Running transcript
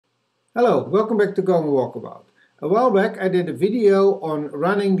Hello, welcome back to Going Walkabout. A while back I did a video on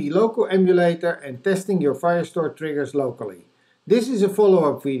running the local emulator and testing your Firestore triggers locally. This is a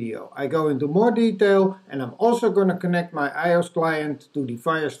follow-up video. I go into more detail and I'm also going to connect my iOS client to the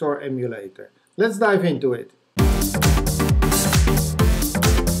Firestore emulator. Let's dive into it.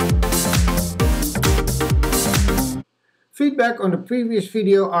 Feedback on the previous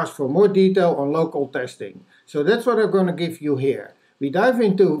video asked for more detail on local testing, so that's what I'm going to give you here. We dive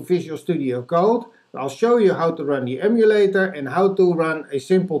into Visual Studio Code. I'll show you how to run the emulator and how to run a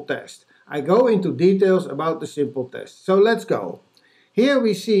simple test. I go into details about the simple test, so let's go. Here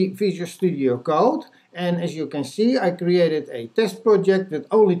we see Visual Studio Code, and as you can see I created a test project with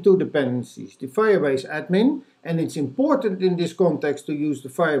only two dependencies, the Firebase admin, and it's important in this context to use the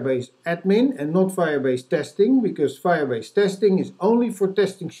Firebase admin and not Firebase testing, because Firebase testing is only for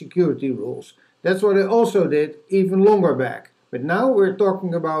testing security rules. That's what I also did even longer back. But now we're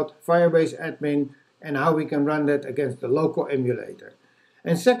talking about Firebase admin and how we can run that against the local emulator.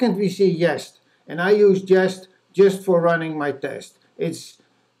 And second we see Jest, and I use Jest just for running my test. It's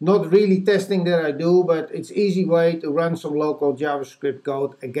not really testing that I do, but it's an easy way to run some local JavaScript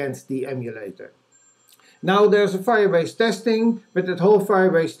code against the emulator. Now there's a Firebase testing, but that whole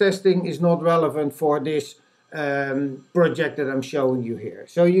Firebase testing is not relevant for this project that I'm showing you here.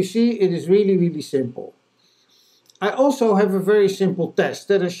 So you see it is really simple. I also have a very simple test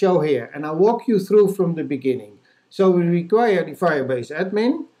that I show here, and I'll walk you through from the beginning. So we require the Firebase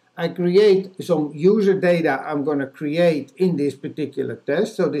admin. I create some user data I'm going to create in this particular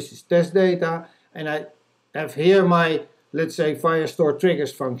test. So this is test data, and I have here my, let's say, Firestore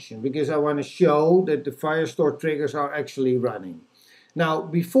triggers function, because I want to show that the Firestore triggers are actually running. Now,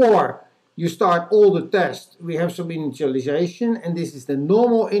 before you start all the tests, we have some initialization, and this is the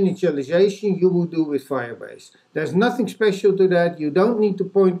normal initialization you would do with Firebase. There's nothing special to that. You don't need to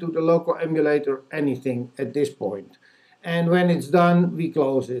point to the local emulator or anything at this point. And when it's done, we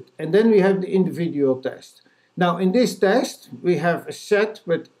close it. And then we have the individual test. Now in this test, we have a set,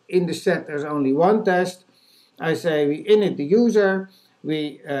 but in the set there's only one test. I say we init the user,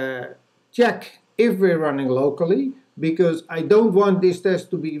 we check if we're running locally, because I don't want this test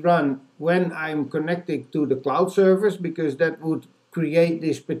to be run when I'm connected to the cloud service, because that would create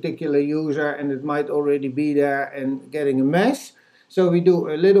this particular user and it might already be there and getting a mess. So we do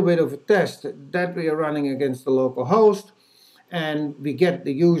a little bit of a test that we are running against the local host, and we get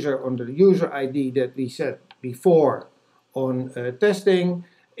the user on the user ID that we set before on testing.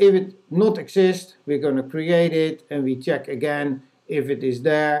 If it not exists, we're going to create it and we check again if it is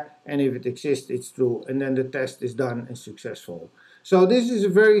there, and if it exists it's true, and then the test is done and successful. So this is a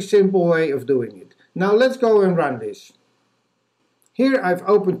very simple way of doing it. Now let's go and run this. Here I've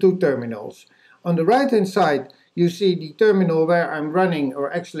opened two terminals. On the right hand side you see the terminal where I'm running,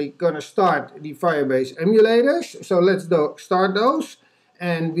 or actually going to start, the Firebase emulators. So let's start those,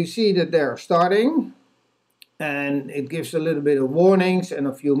 and we see that they're starting, and it gives a little bit of warnings and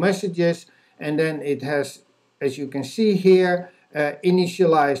a few messages, and then it has, as you can see here,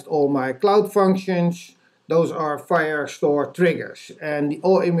 initialized all my cloud functions. Those are Firestore triggers, and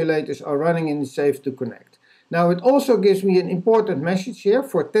all emulators are running and it's safe to connect. Now it also gives me an important message here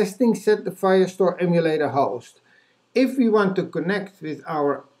for testing: set the Firestore emulator host. If we want to connect with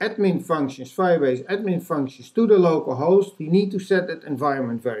our admin functions, Firebase admin functions, to the local host, we need to set that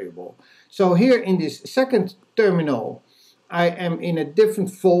environment variable. So here in this second terminal, I am in a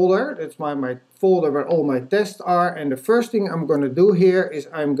different folder. That's my folder where all my tests are, and the first thing I'm going to do here is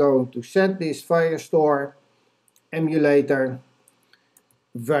I'm going to set this Firestore emulator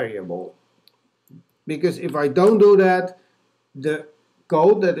variable. Because if I don't do that, the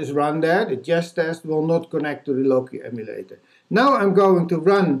code that is run there, the Jest test, will not connect to the local emulator. Now I'm going to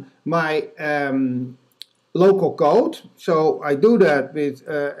run my local code. So I do that with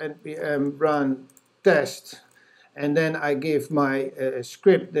npm run test, and then I give my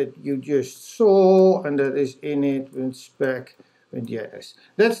script that you just saw, and that is init with spec.js.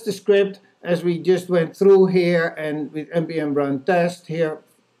 That's the script as we just went through here, and with npm run test here,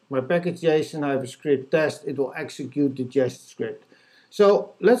 my package.json, I have a script test, it will execute the Jest script.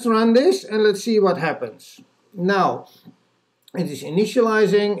 So let's run this and let's see what happens. Now it is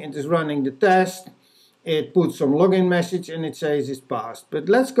initializing, it is running the test, it puts some login message and it says it's passed. But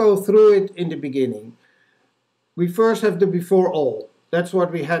let's go through it in the beginning. We first have the before all. That's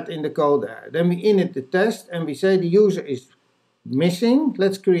what we had in the code there. Then we init the test and we say the user is missing.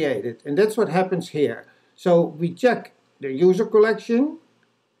 Let's create it. And that's what happens here. So we check the user collection.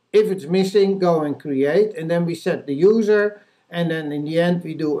 If it's missing, go and create. And then we set the user. And then in the end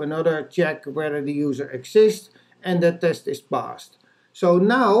we do another check whether the user exists. And that test is passed. So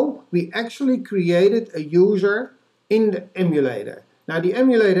now we actually created a user in the emulator. Now the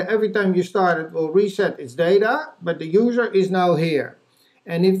emulator, every time you start it, will reset its data, but the user is now here.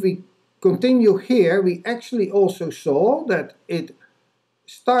 And if we continue here, we actually also saw that it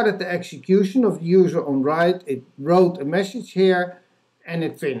started the execution of the user on write, it wrote a message here, and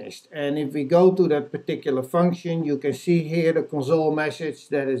it finished. And if we go to that particular function, you can see here the console message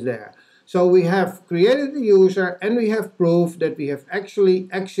that is there. So we have created the user and we have proof that we have actually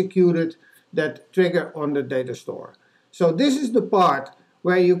executed that trigger on the data store. So this is the part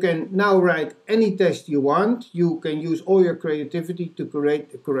where you can now write any test you want. You can use all your creativity to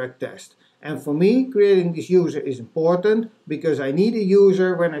create the correct test. And for me, creating this user is important because I need a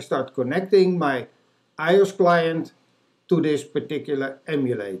user when I start connecting my iOS client to this particular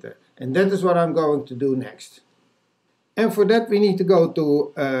emulator. And that is what I'm going to do next. And for that we need to go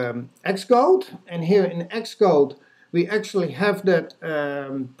to Xcode, and here in Xcode we actually have that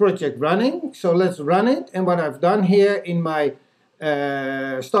project running. So let's run it, and what I've done here in my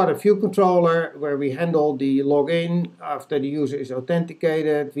start a view controller where we handle the login after the user is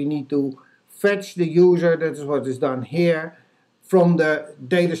authenticated, we need to fetch the user, that is what is done here, from the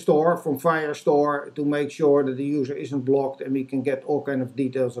data store, from Firestore, to make sure that the user isn't blocked and we can get all kind of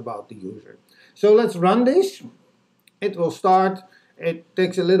details about the user. So let's run this. It will start. It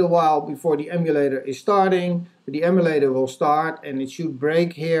takes a little while before the emulator is starting. The emulator will start and it should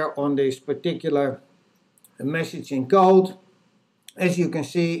break here on this particular message in code. As you can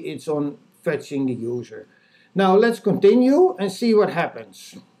see, it's on fetching the user. Now let's continue and see what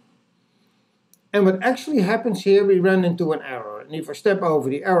happens. And what actually happens here, we run into an error. And if I step over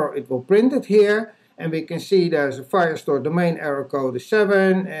the error, it will print it here. And we can see there's a Firestore domain error code is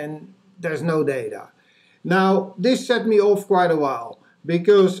 7 and there's no data. Now, this set me off quite a while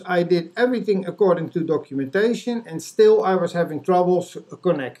because I did everything according to documentation and still I was having troubles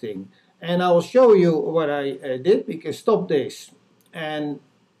connecting. And I will show you what I did. We can stop this. And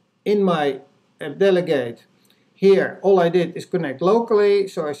in my app delegate, here all I did is connect locally.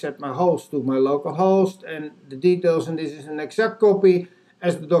 So I set my host to my local host and the details, and this is an exact copy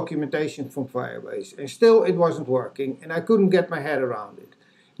as the documentation from Firebase. And still it wasn't working and I couldn't get my head around it.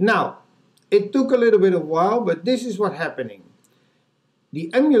 Now, it took a little bit of a while, but this is what's happening.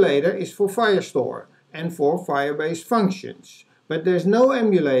 The emulator is for Firestore and for Firebase functions, but there's no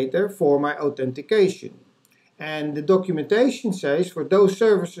emulator for my authentication. And the documentation says for those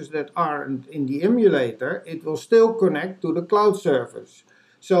services that aren't in the emulator, it will still connect to the cloud service.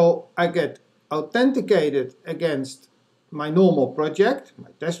 So I get authenticated against my normal project,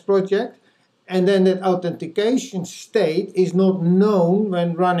 my test project, and then that authentication state is not known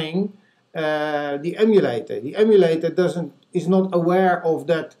when running the emulator. The emulator is not aware of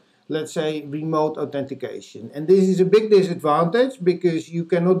that, let's say, remote authentication. And this is a big disadvantage because you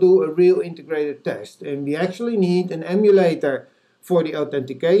cannot do a real integrated test. And we actually need an emulator for the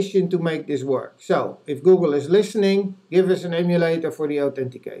authentication to make this work. So, if Google is listening, give us an emulator for the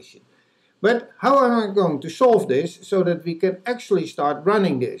authentication. But how am I going to solve this so that we can actually start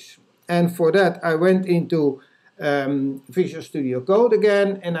running this? And for that I went into Visual Studio Code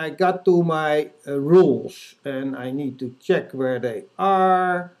again, and I got to my rules, and I need to check where they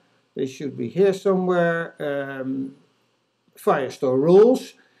are. They should be here somewhere. Firestore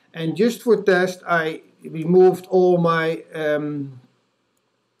rules, and just for test I removed all my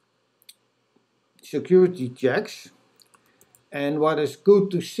security checks. And what is good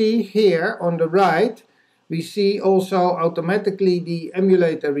to see here on the right, we see also automatically the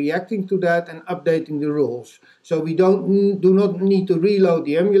emulator reacting to that and updating the rules. So we do not need to reload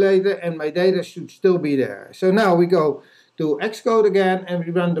the emulator, and my data should still be there. So now we go to Xcode again and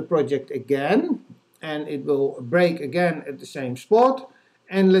we run the project again, and it will break again at the same spot.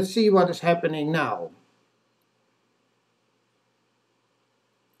 And let's see what is happening now.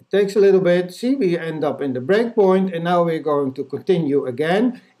 Takes a little bit. See, we end up in the breakpoint, and now we're going to continue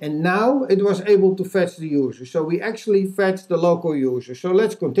again, and now it was able to fetch the user. So we actually fetched the local user. So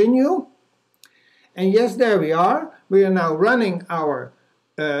let's continue, and yes, there we are. We are now running our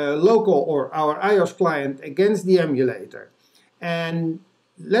local or our iOS client against the emulator, and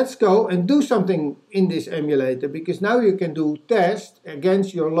let's go and do something in this emulator, because now you can do tests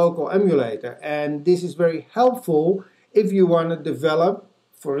against your local emulator, and this is very helpful if you want to develop,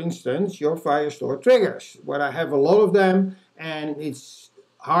 for instance, your Firestore triggers, where I have a lot of them and it's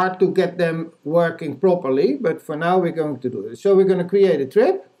hard to get them working properly, but for now we're going to do it. So we're going to create a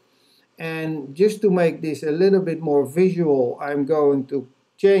trip, and just to make this a little bit more visual, I'm going to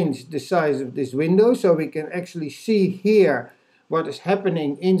change the size of this window so we can actually see here what is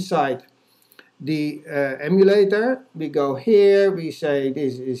happening inside the emulator. We go here, we say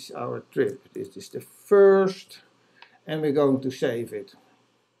this is our trip, this is the first, and we're going to save it.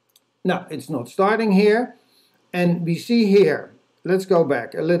 Now it's not starting here, and we see here, let's go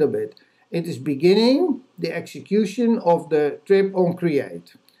back a little bit. It is beginning the execution of the trip on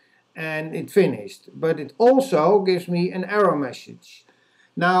create, and it finished, but it also gives me an error message.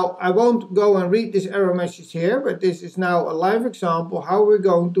 Now I won't go and read this error message here, but this is now a live example how we're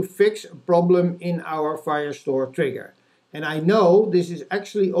going to fix a problem in our Firestore trigger. And I know this is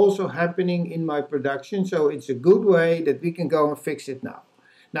actually also happening in my production, so it's a good way that we can go and fix it now.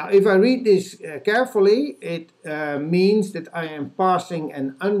 Now if I read this carefully, it means that I am passing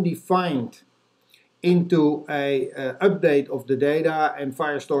an undefined into a update of the data, and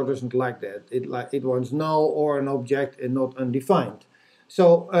Firestore doesn't like that. It wants null or an object and not undefined.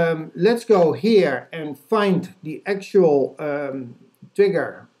 So let's go here and find the actual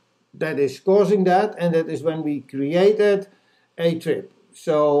trigger that is causing that, and that is when we created a trip.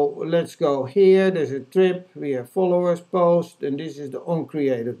 So let's go here, there's a trip, we have followers, post, and this is the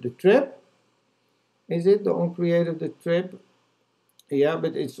onCreate of the trip. Is it the onCreate of the trip? Yeah,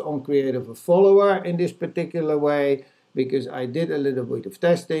 but it's onCreate of a follower in this particular way, because I did a little bit of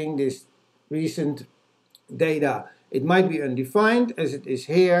testing. This recent data, it might be undefined as it is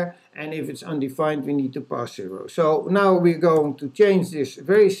here, and if it's undefined we need to pass 0. So now we're going to change this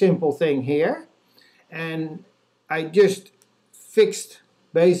very simple thing here, and I just fixed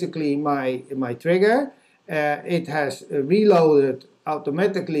basically my trigger. It has reloaded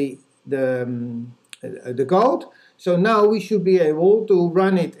automatically the code, so now we should be able to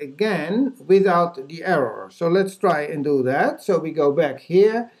run it again without the error. So let's try and do that. So we go back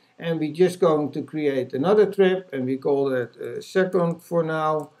here, and we're just going to create another trip, and we call it second for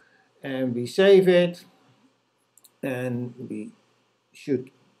now, and we save it, and we should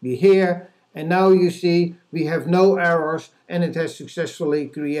be here. And now you see we have no errors, and it has successfully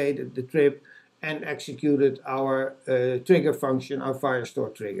created the trip and executed our trigger function, our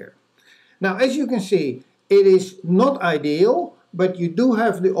Firestore trigger. Now as you can see, it is not ideal, but you do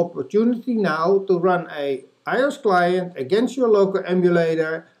have the opportunity now to run a iOS client against your local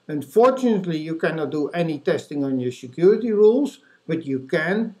emulator. Unfortunately, you cannot do any testing on your security rules, but you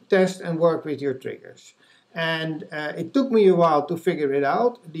can test and work with your triggers. And it took me a while to figure it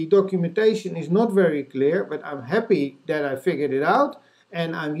out. The documentation is not very clear, but I'm happy that I figured it out.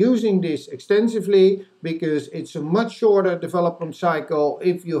 And I'm using this extensively because it's a much shorter development cycle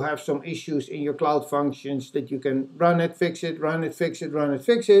if you have some issues in your cloud functions, that you can run it, fix it, run it, fix it, run it,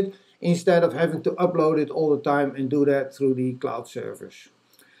 fix it, instead of having to upload it all the time and do that through the cloud servers.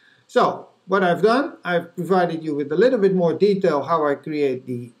 So what I've done, I've provided you with a little bit more detail how I create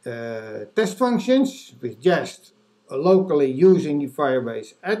the test functions with just locally using the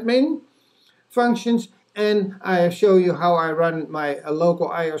Firebase admin functions, and I have shown you how I run my local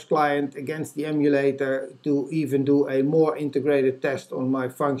iOS client against the emulator to even do a more integrated test on my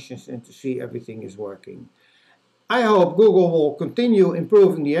functions and to see everything is working. I hope Google will continue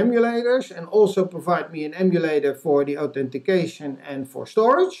improving the emulators and also provide me an emulator for the authentication and for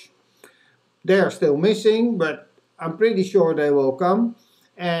storage. They are still missing, but I'm pretty sure they will come.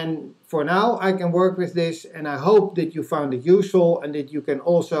 And for now I can work with this, and I hope that you found it useful and that you can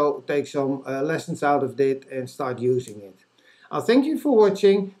also take some lessons out of it and start using it. I'll thank you for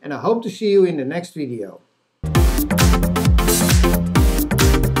watching, and I hope to see you in the next video.